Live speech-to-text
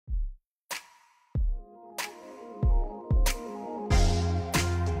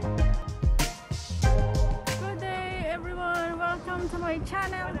welcome to my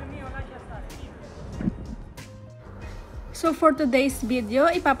channel. So for today's video,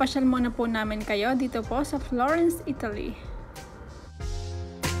 ipapasyal muna po namin kayo dito po sa Florence, Italy.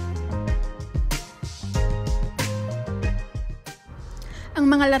 Ang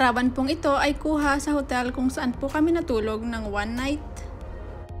mga larawan pong ito ay kuha sa hotel kung saan po kami natulog ng one night.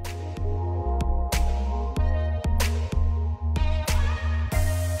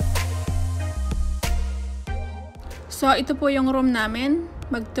 So ito po yung room namin.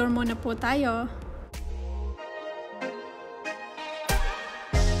 Mag-tour muna po tayo.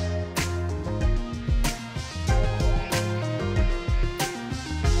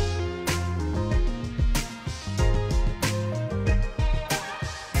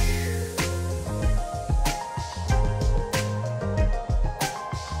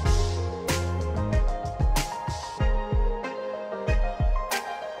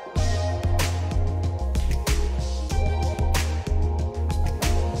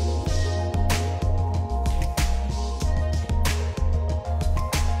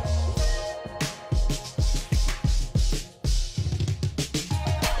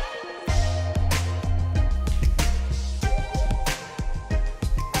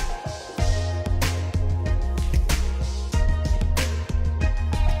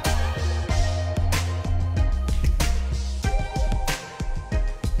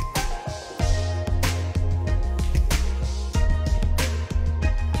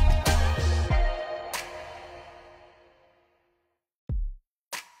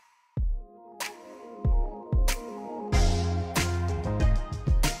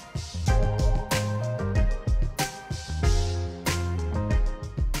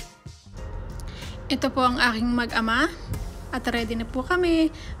 Ito po ang aking mag-ama at ready na po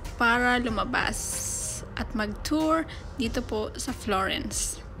kami para lumabas at mag-tour dito po sa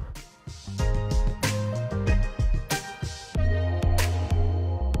Florence.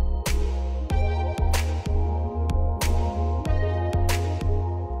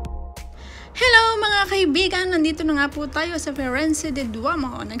 Hello mga kaibigan! Nandito na nga po tayo sa Firenze de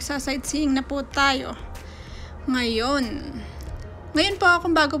Duomo. Nagsa-sightseeing na po tayo. Ngayon po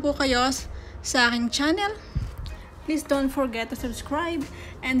kung bago po kayo sa aking channel, please don't forget to subscribe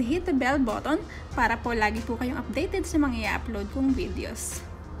and hit the bell button para po lagi po kayong updated sa mga i-upload kong videos.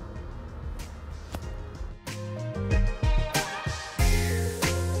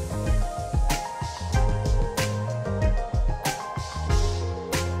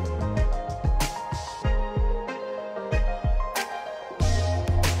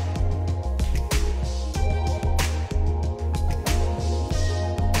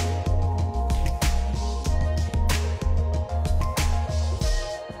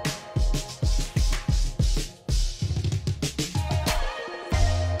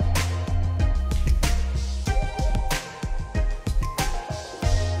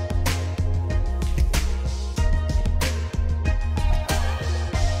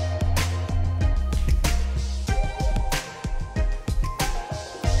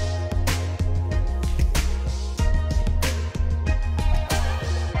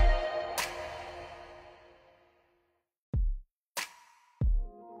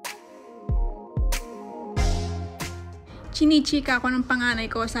 Chinichika ako ng panganay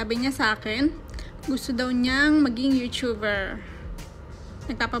ko. Sabi niya sa akin, gusto daw niyang maging YouTuber.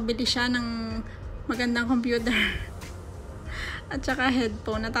 Nagpapabili siya ng magandang computer. At saka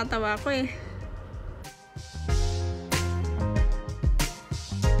headphone. Natatawa ko eh.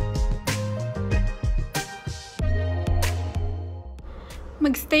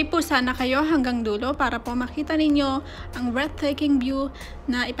 Magstay po sana kayo hanggang dulo para po makita ninyo ang breathtaking view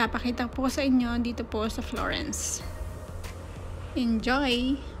na ipapakita po sa inyo dito po sa Florence.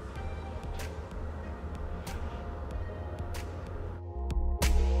 Enjoy!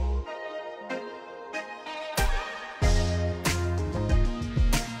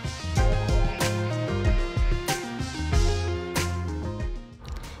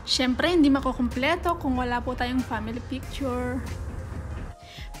 Siyempre, hindi makukumpleto kung wala po tayong family picture.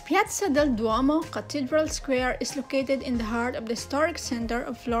 Piazza del Duomo Cathedral Square is located in the heart of the historic center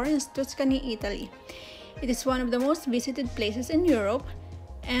of Florence, Tuscany, Italy. It is one of the most visited places in Europe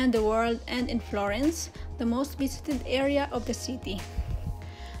and the world, and in Florence, the most visited area of the city.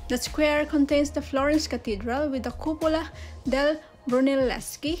 The square contains the Florence Cathedral with the Cupola del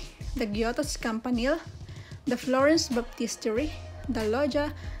Brunelleschi, the Giotto's Campanile, the Florence Baptistery, the Loggia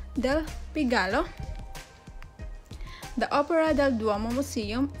del Pigalo, the Opera del Duomo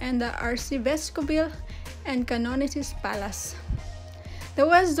Museum, and the Arcivescovile and Canonic's Palace. The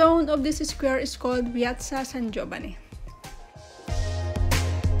west zone of this square is called Piazza San Giovanni.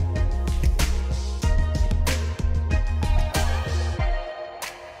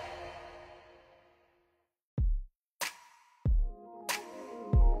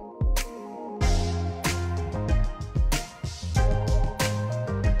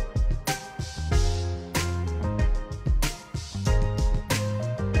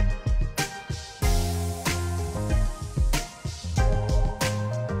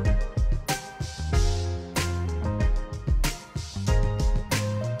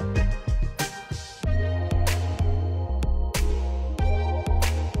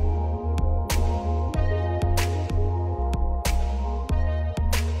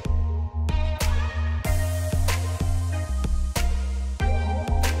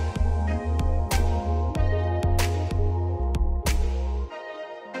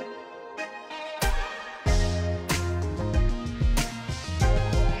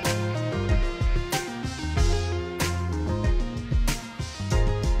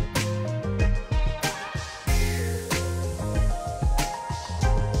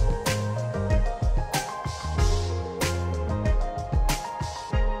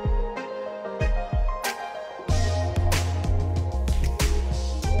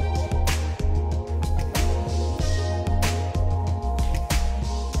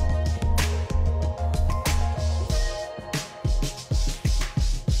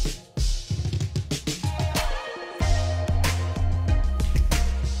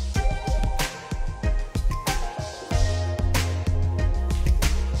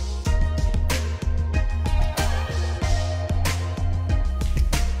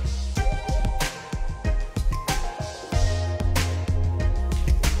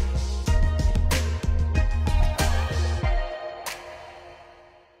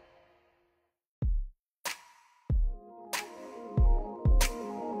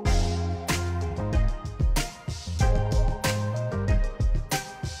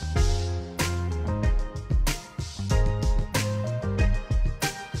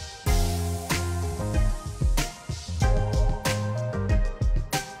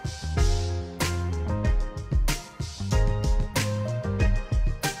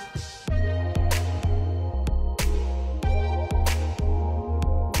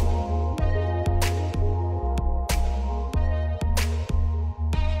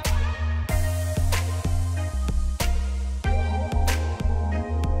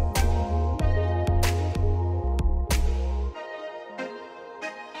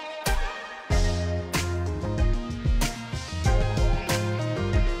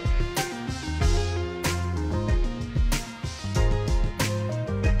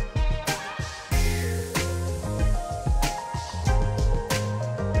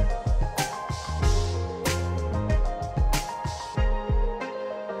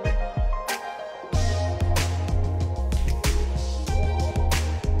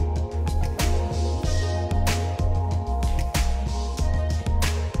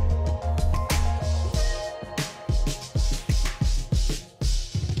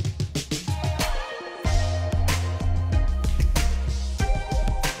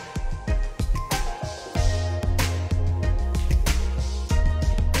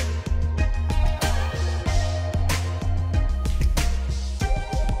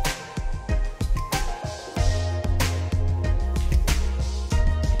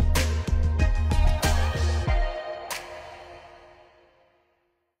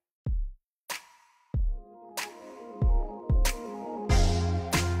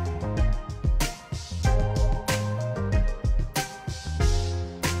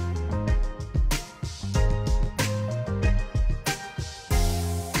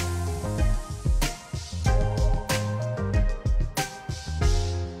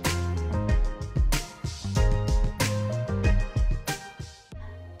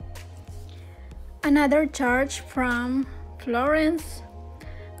 Another church from Florence,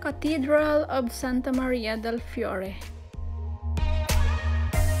 Cathedral of Santa Maria del Fiore.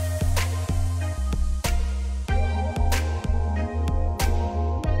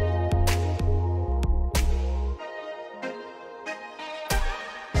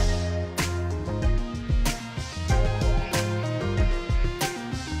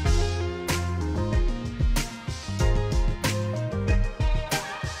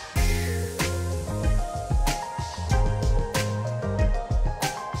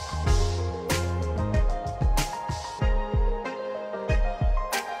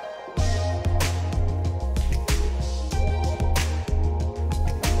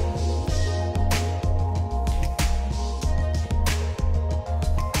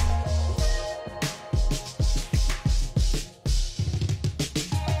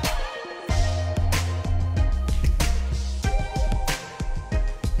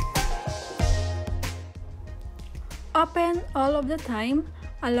 Open all of the time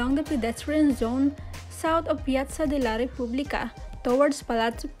along the pedestrian zone south of Piazza della Repubblica towards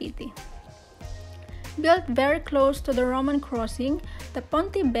Palazzo Pitti. Built very close to the Roman crossing, the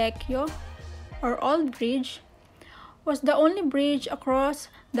Ponte Vecchio, or Old Bridge, was the only bridge across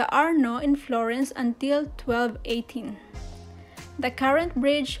the Arno in Florence until 1218. The current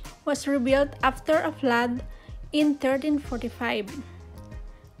bridge was rebuilt after a flood in 1345.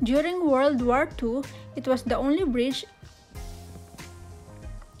 During World War II, it was the only bridge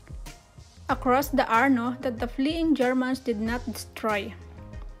across the Arno that the fleeing Germans did not destroy.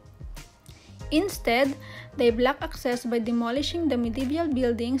 Instead, they blocked access by demolishing the medieval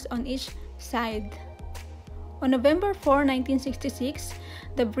buildings on each side. On November 4, 1966,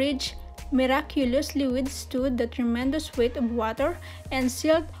 the bridge miraculously withstood the tremendous weight of water and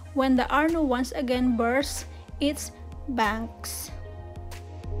sealed when the Arno once again burst its banks.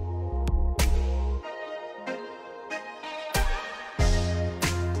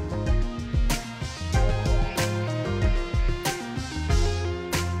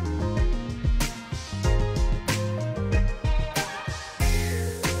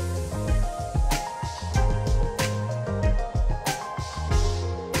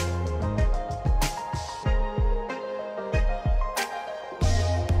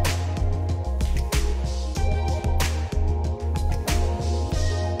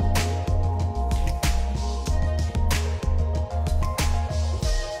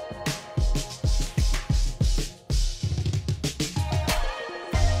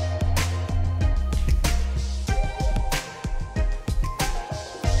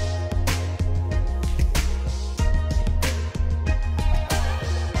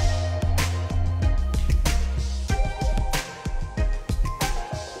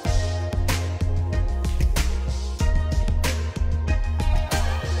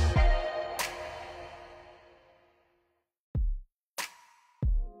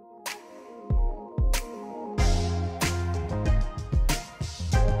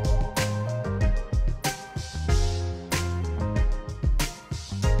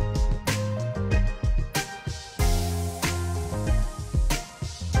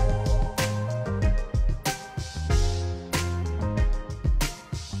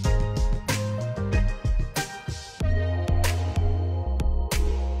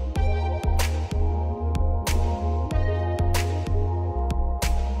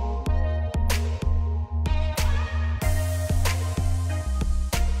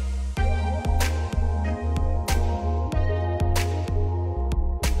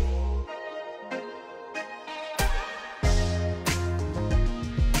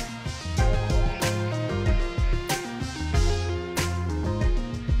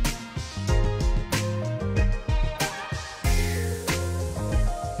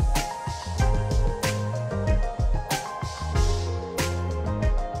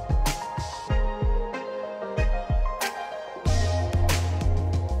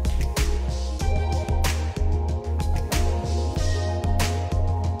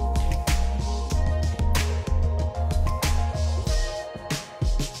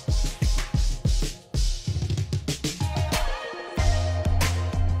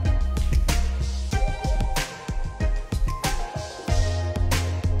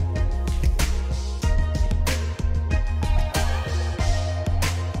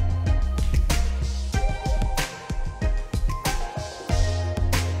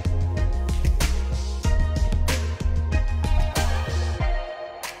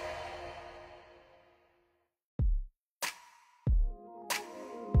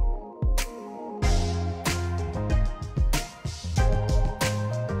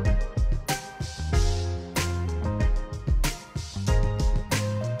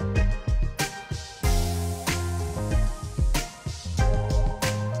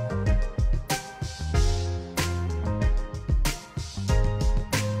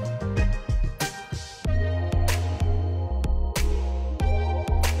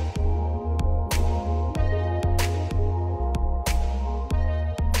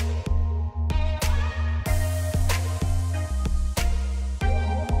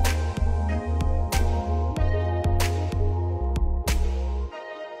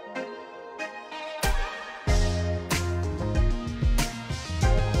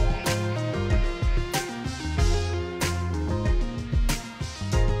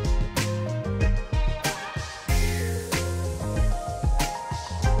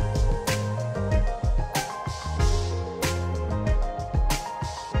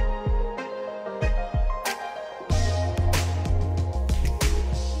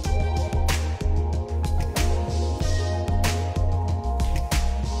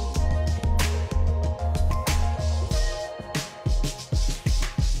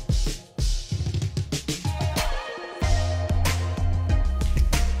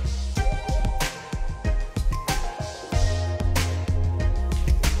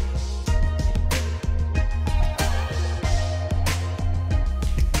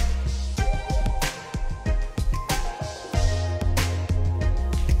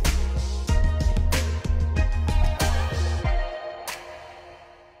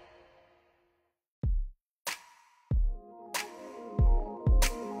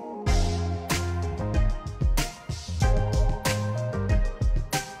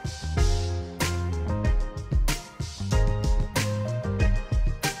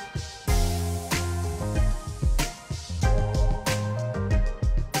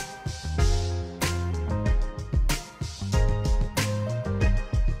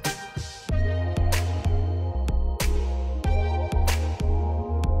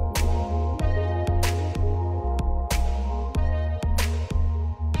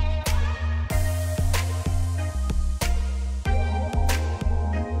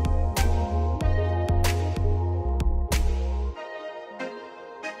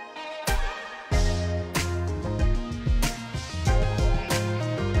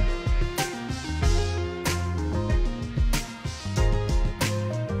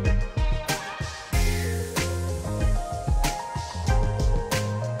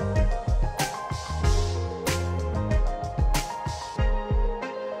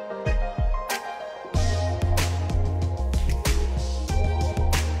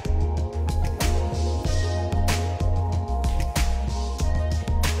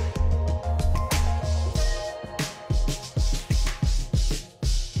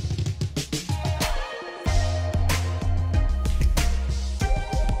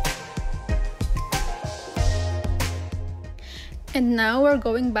 And now we're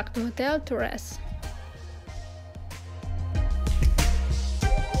going back to hotel to rest.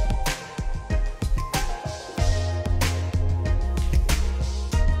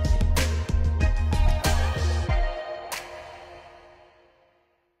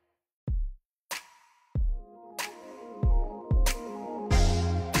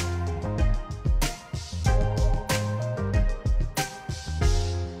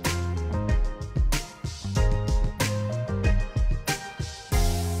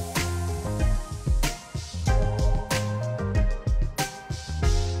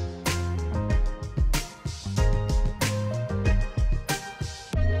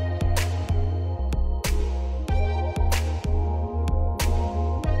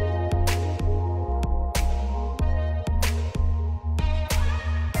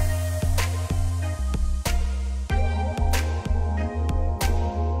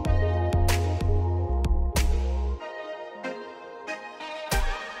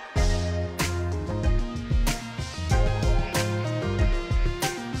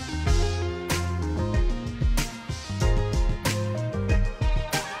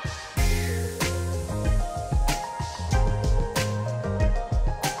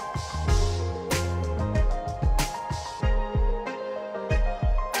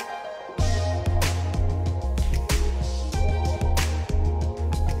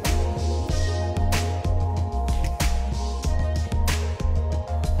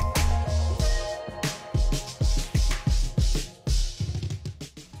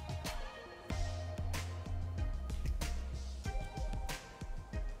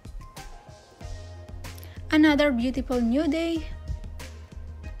 Another beautiful new day.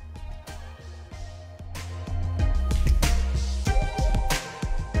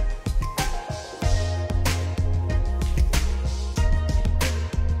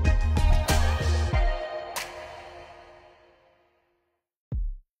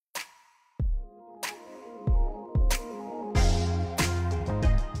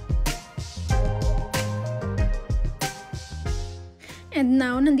 And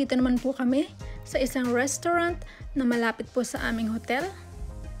now, nandito naman po kami sa isang restaurant na malapit po sa aming hotel.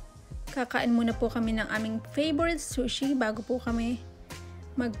 Kakain muna po kami ng aming favorite sushi bago po kami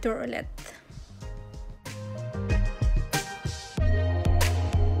mag-tour ulit.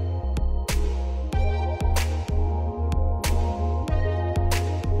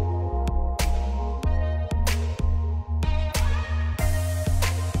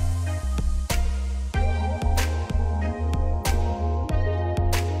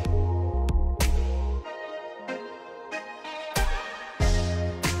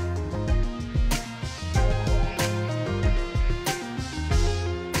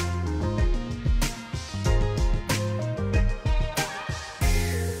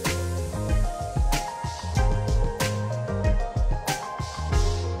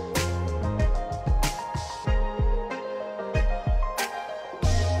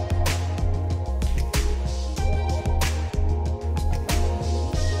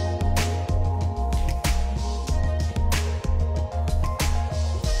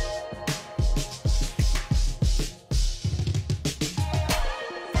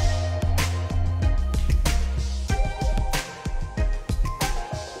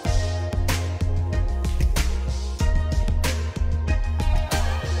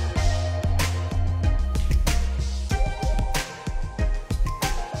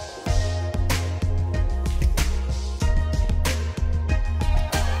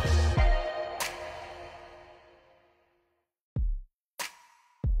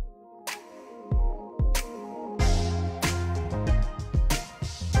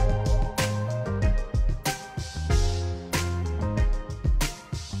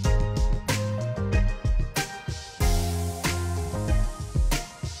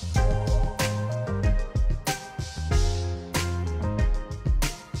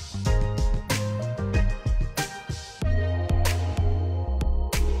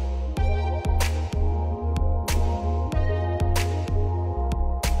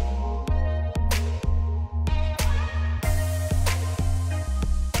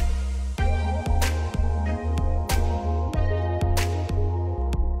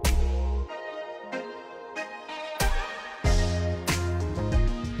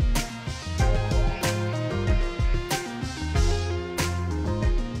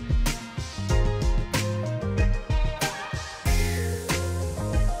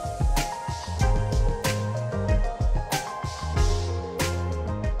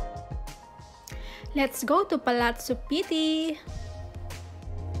 Let's go to Palazzo Pitti!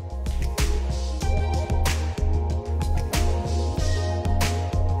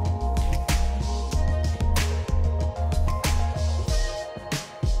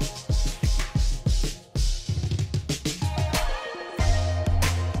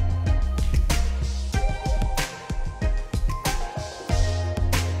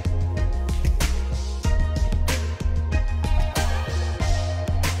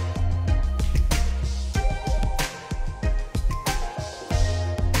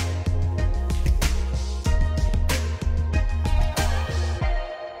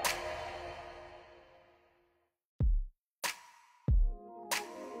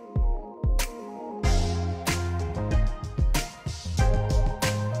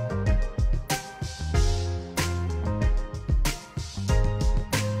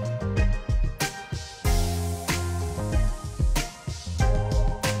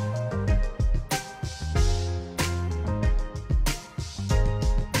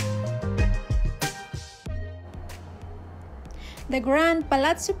 The grand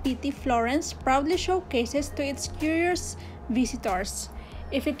Palazzo Pitti, Florence, proudly showcases to its curious visitors.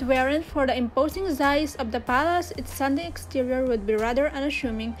 If it weren't for the imposing size of the palace, its stunning exterior would be rather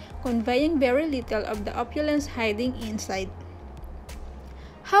unassuming, conveying very little of the opulence hiding inside.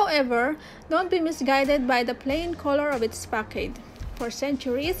 However, don't be misguided by the plain color of its facade. For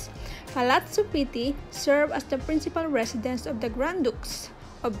centuries, Palazzo Pitti served as the principal residence of the Grand Dukes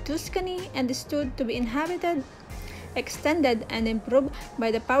of Tuscany and is stood to be inhabited, extended, and improved by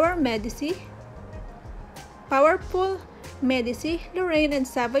the powerful Medici, Lorraine, and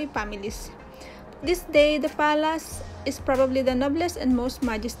Savoy families. This day, the palace is probably the noblest and most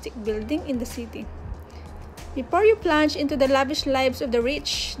majestic building in the city. Before you plunge into the lavish lives of the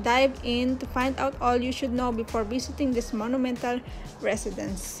rich, dive in to find out all you should know before visiting this monumental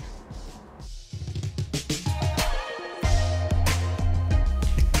residence.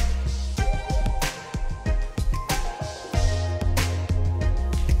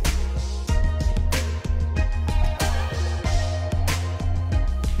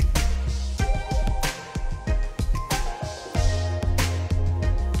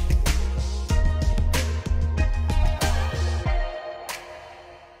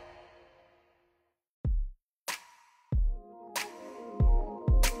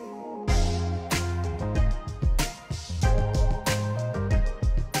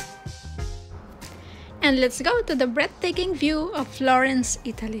 And let's go to the breathtaking view of Florence,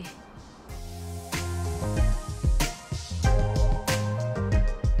 Italy.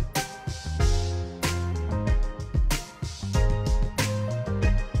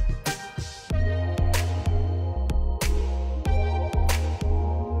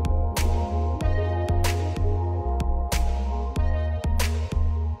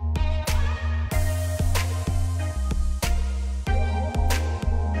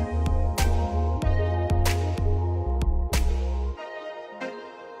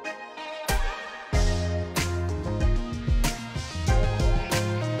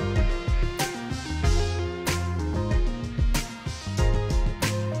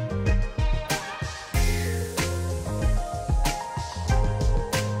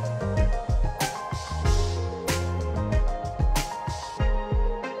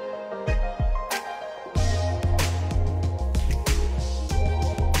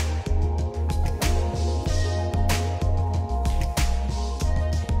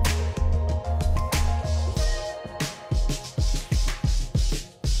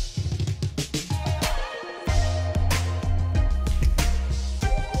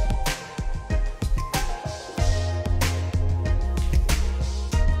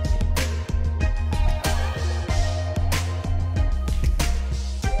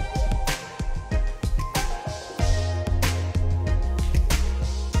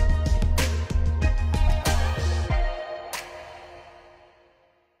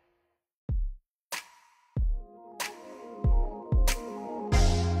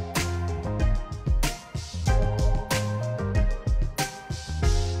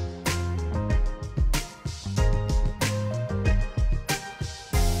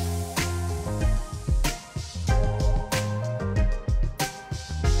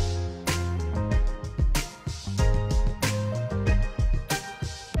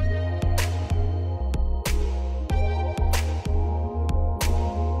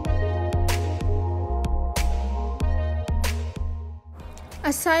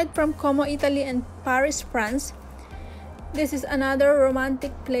 Aside from Como, Italy and Paris, France, this is another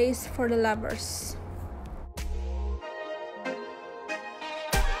romantic place for the lovers.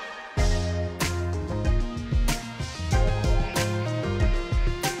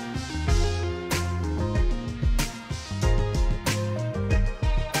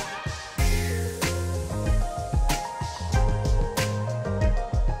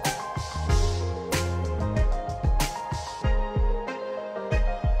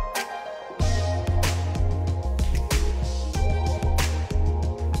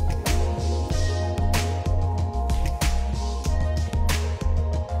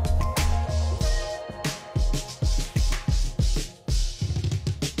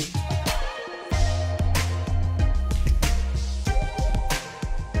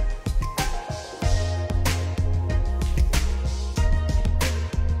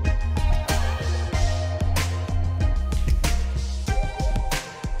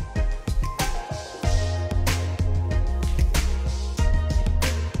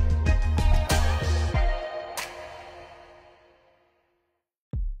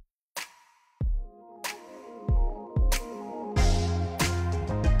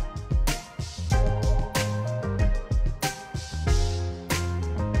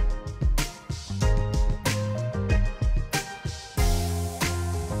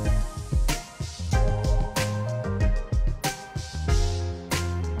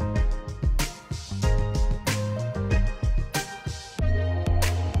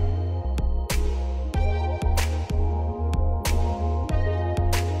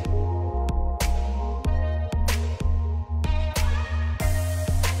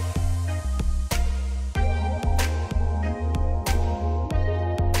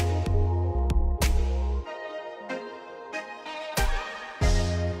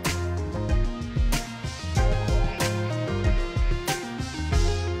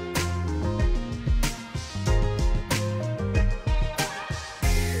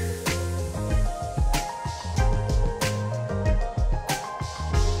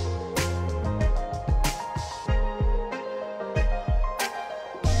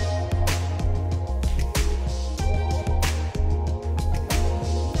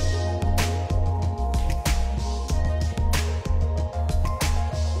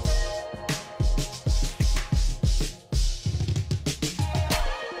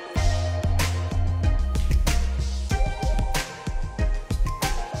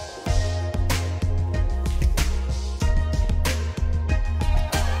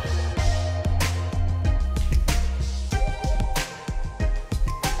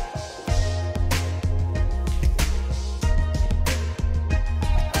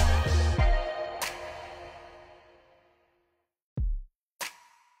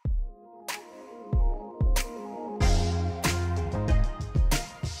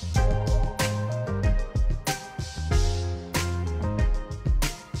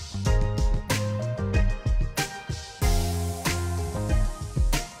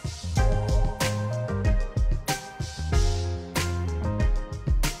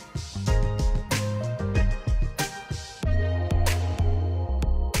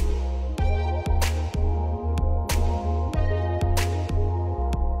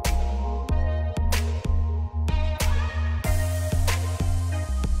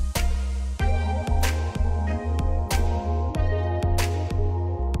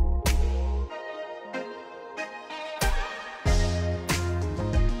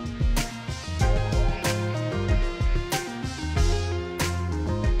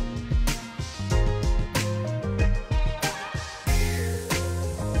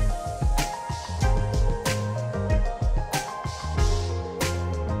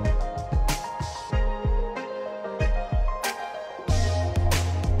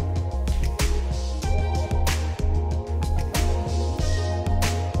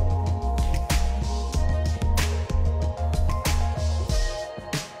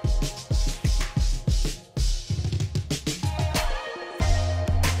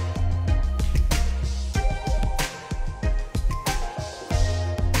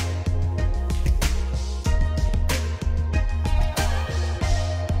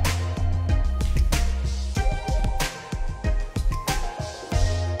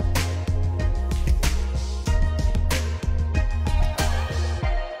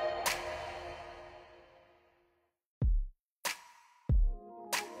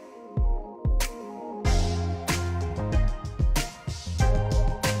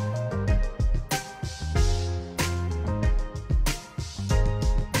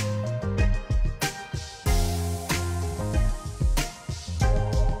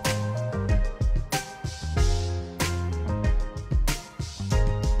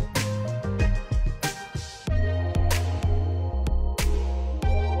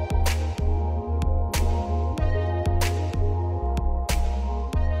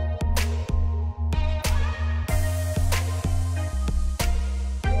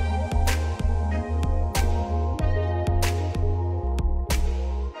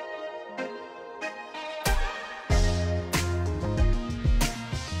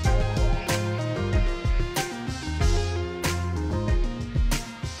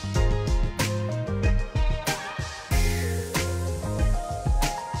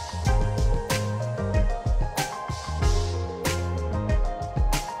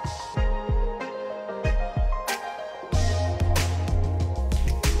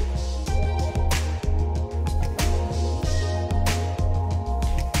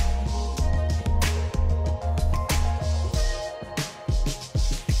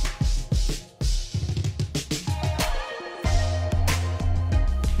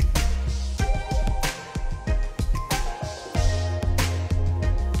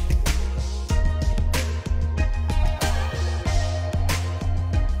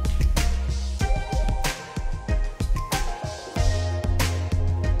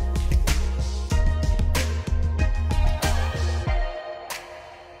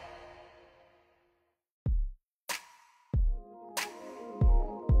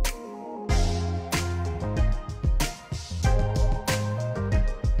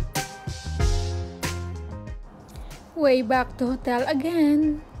 Way back to hotel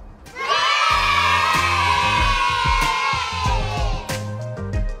again.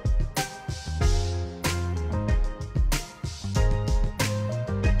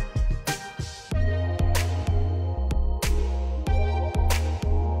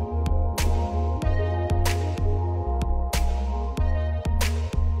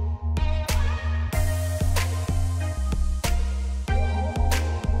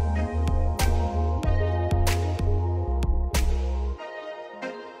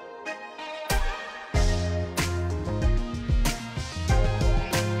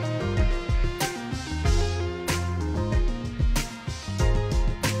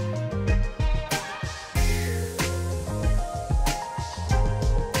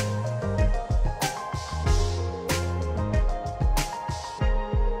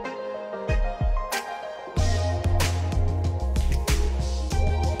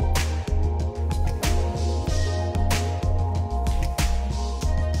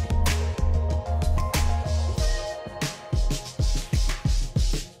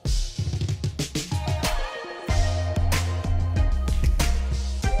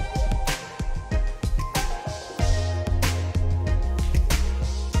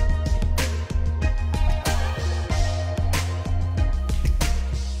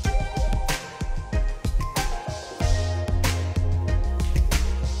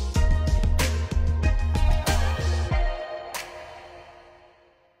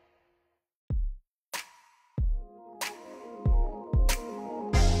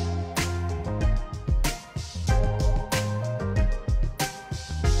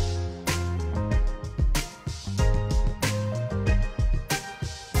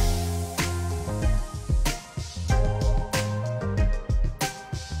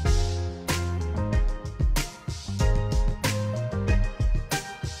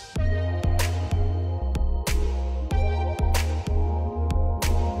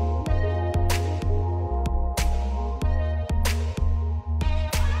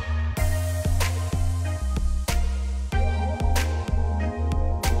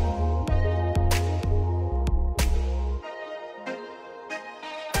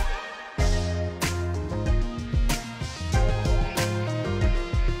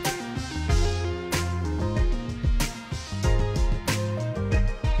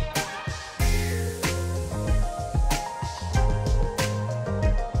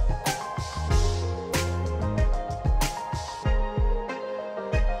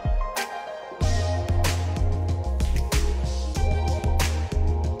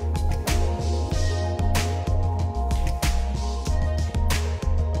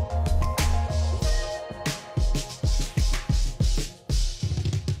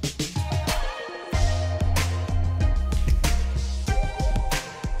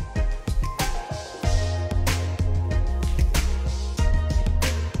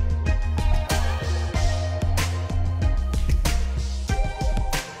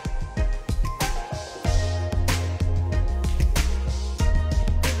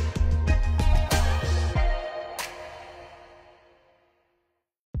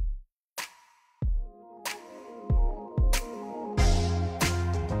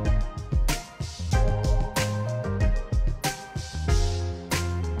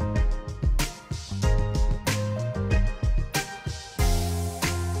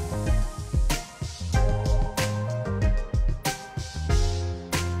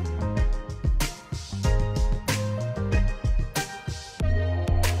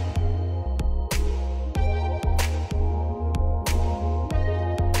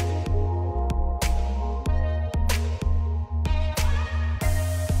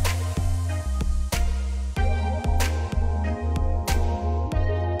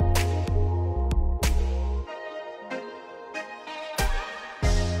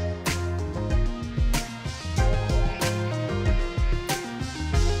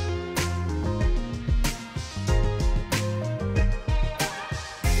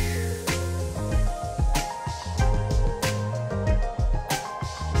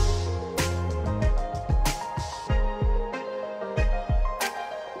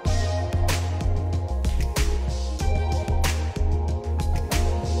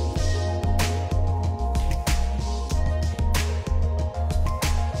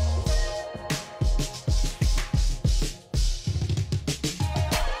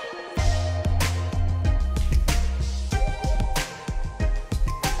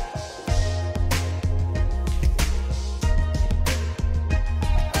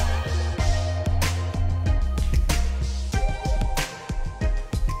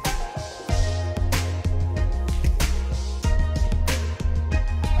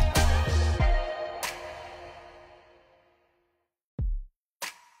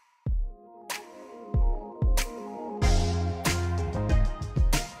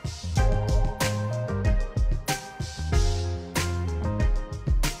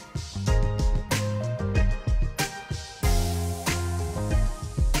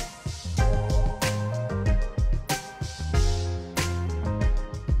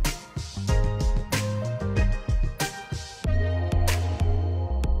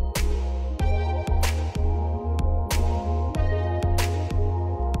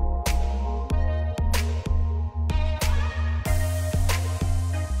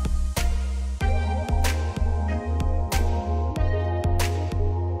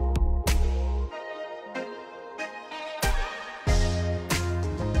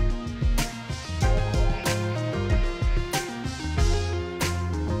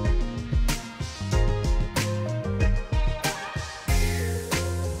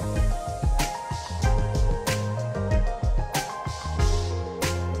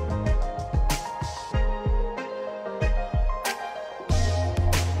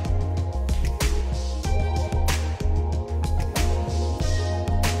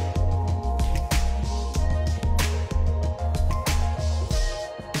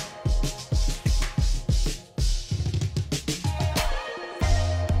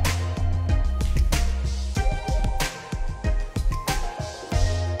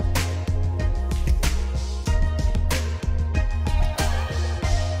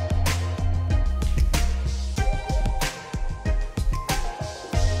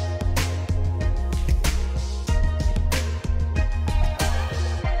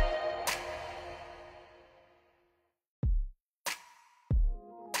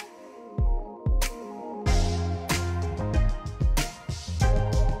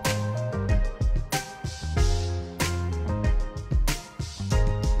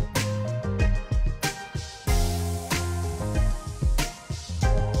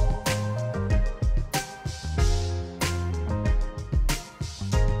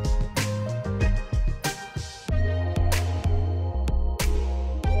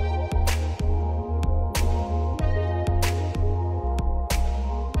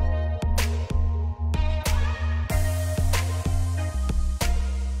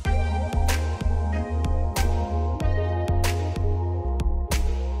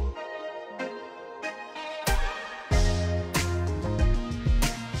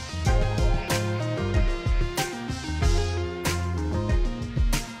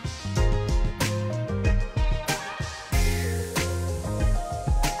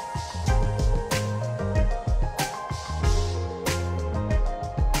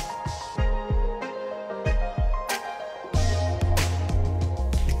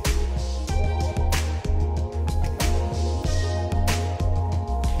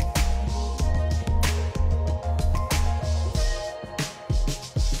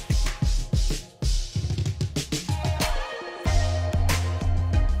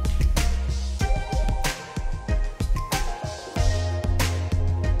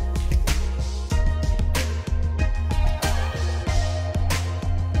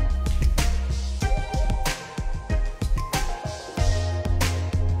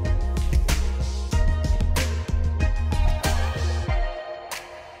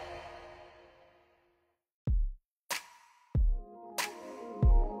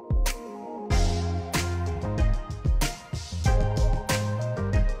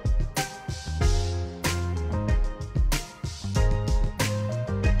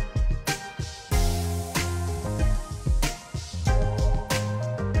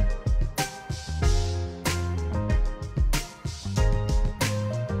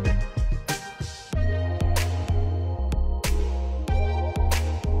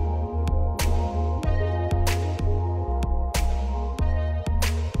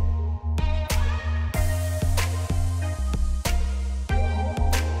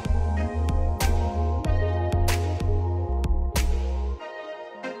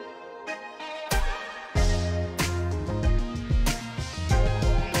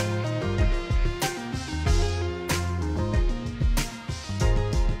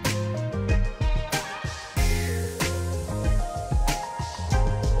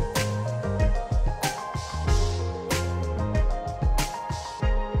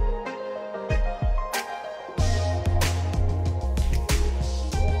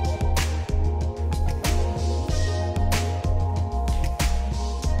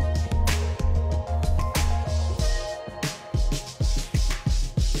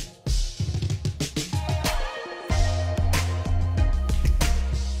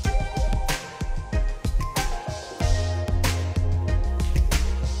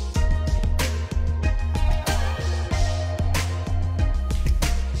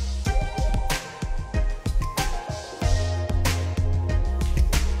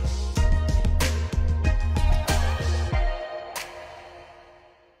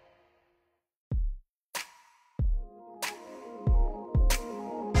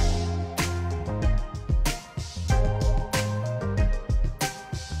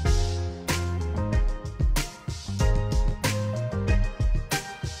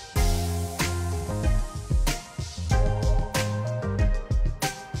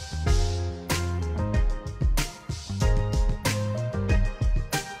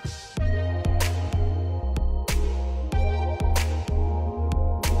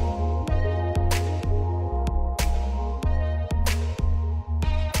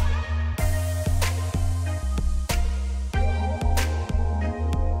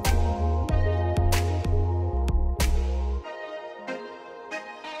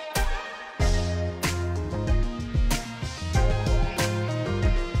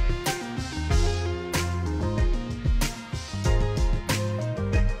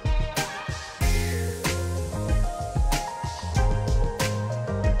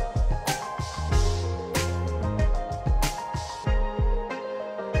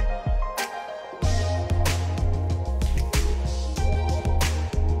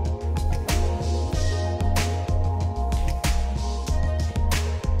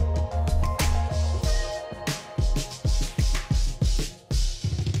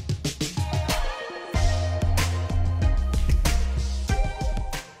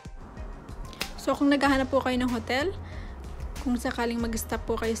 So kung naghahanap po kayo ng hotel, kung sakaling mag-stop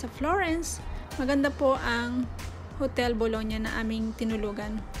po kayo sa Florence, maganda po ang Hotel Bologna na aming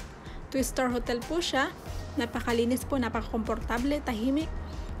tinulugan. 2-star hotel po siya, napakalinis po, napakakomportable, tahimik,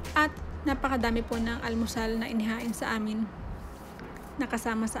 at napakadami po ng almusal na inihain sa amin,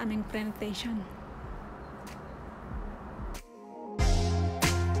 nakasama sa aming presentation.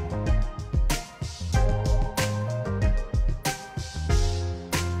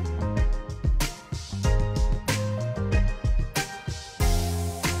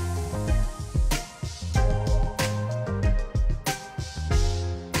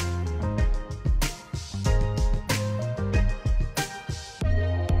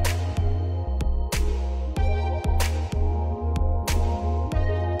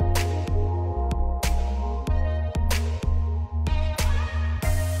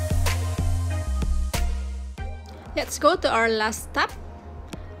 Let's go to our last stop,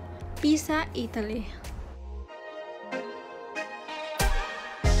 Pisa, Italy.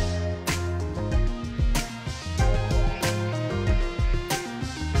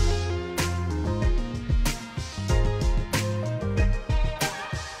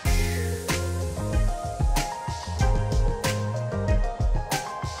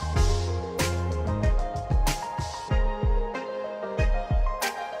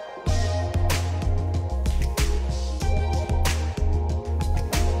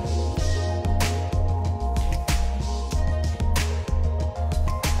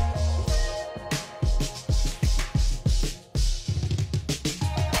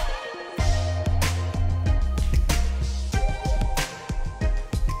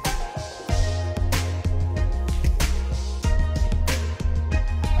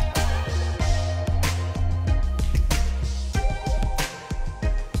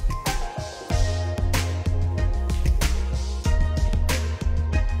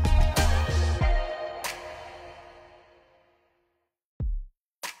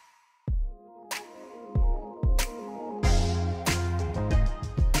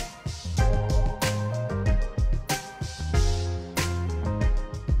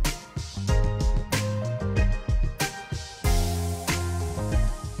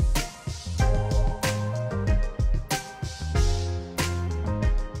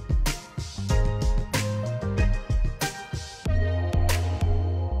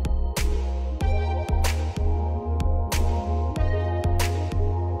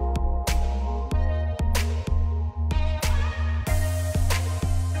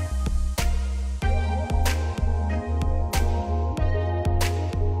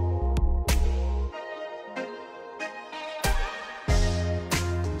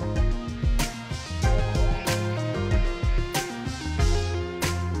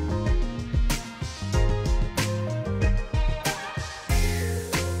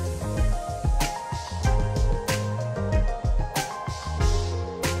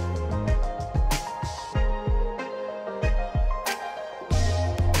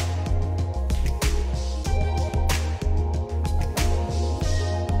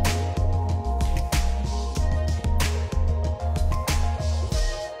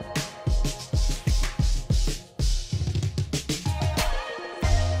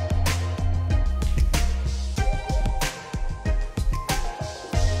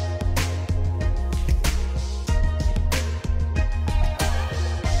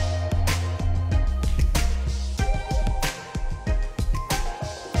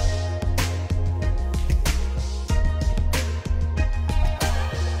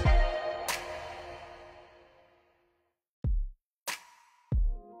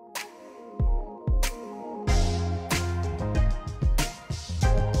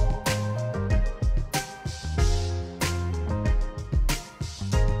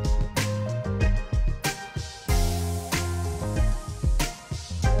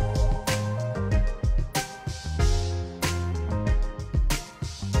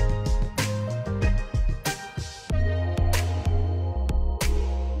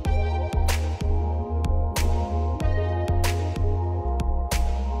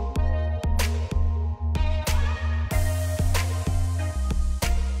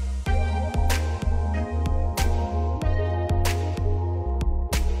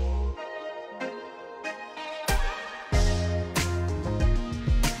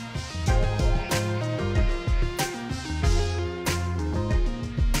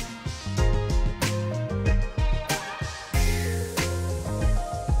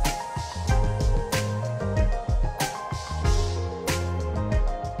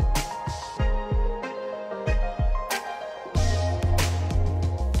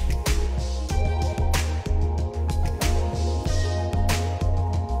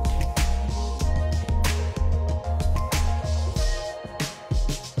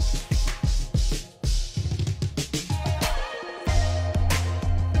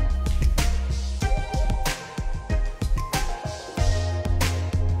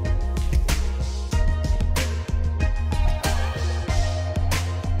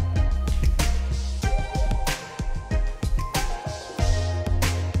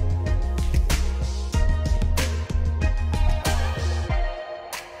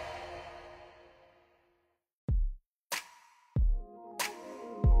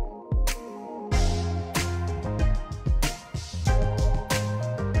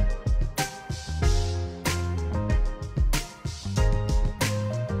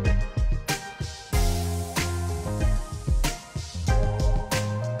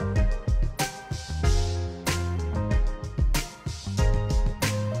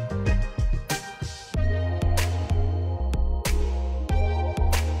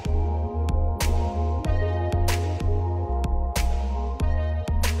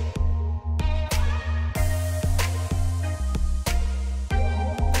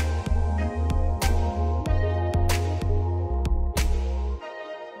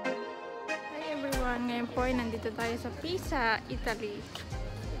 Ngayon po ay nandito tayo sa Pisa, Italy.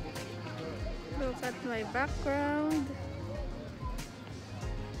 Look at my background.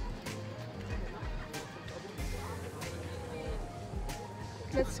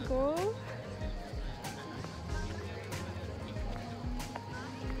 Let's go.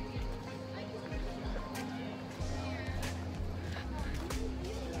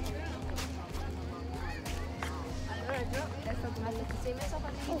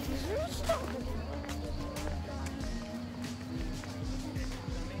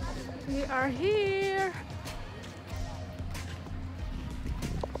 We are here.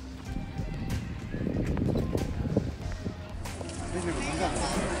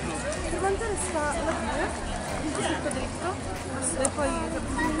 Mangiare sta laggiù, tutto dritto, e poi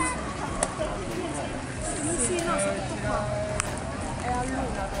sì, no, sta tutto qua. È a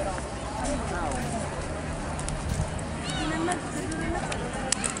luna però.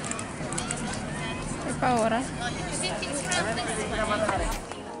 Hai paura?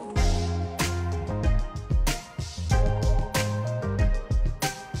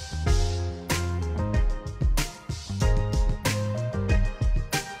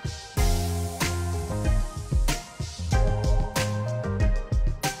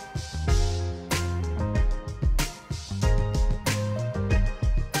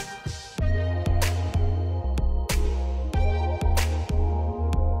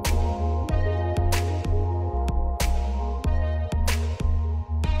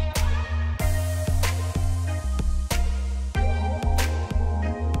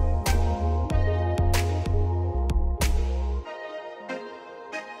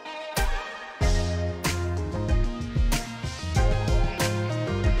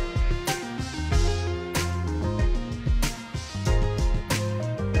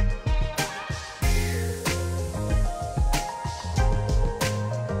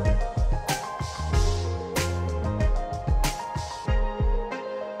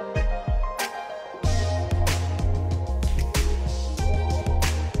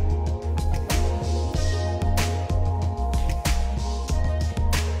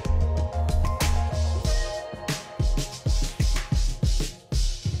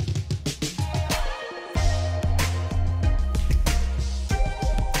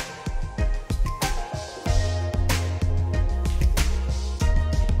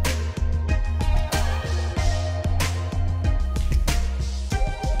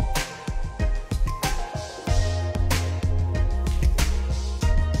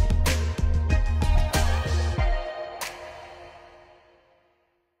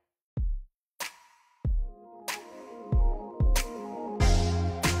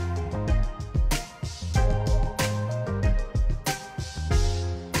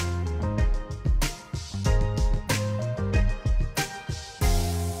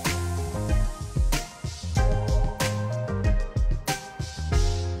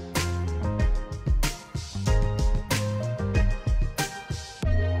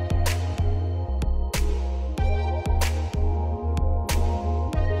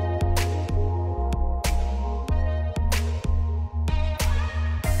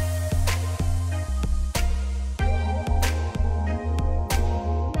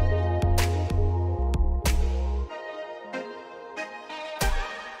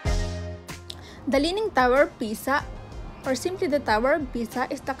 The Leaning Tower of Pisa, or simply the Tower of Pisa,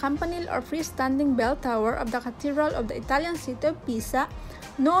 is the campanile or freestanding bell tower of the cathedral of the Italian city of Pisa,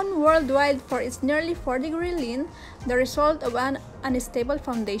 known worldwide for its nearly 4-degree lean, the result of an unstable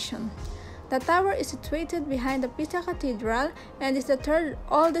foundation. The tower is situated behind the Pisa Cathedral and is the third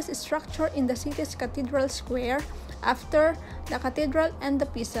oldest structure in the city's cathedral square, after the cathedral and the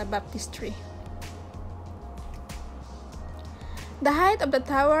Pisa Baptistry. The height of the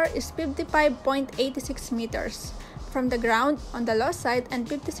tower is 55.86 meters from the ground on the low side and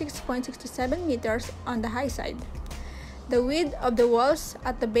 56.67 meters on the high side. The width of the walls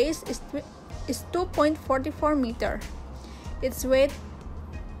at the base is 2.44 meters. Its weight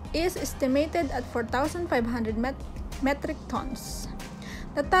is estimated at 4,500 metric tons.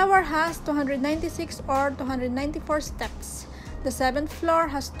 The tower has 296 or 294 steps. The 7th floor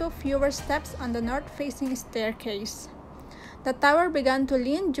has 2 fewer steps on the north-facing staircase. The tower began to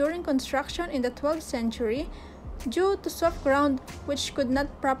lean during construction in the 12th century due to soft ground which could not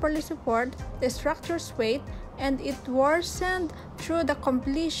properly support the structure's weight, and it worsened through the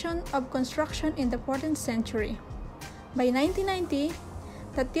completion of construction in the 14th century. By 1990,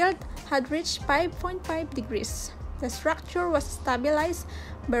 the tilt had reached 5.5 degrees. The structure was stabilized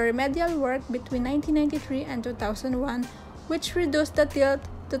by remedial work between 1993 and 2001, which reduced the tilt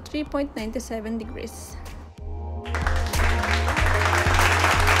to 3.97 degrees.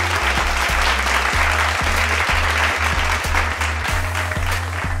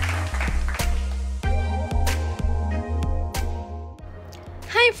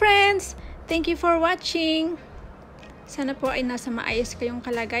 Thank you for watching! Sana po ay nasa maayos kayong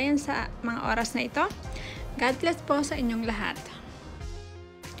kalagayan sa mga oras na ito. God bless po sa inyong lahat.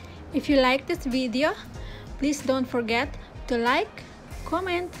 If you like this video, please don't forget to like,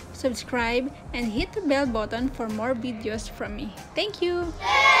 comment, subscribe, and hit the bell button for more videos from me. Thank you!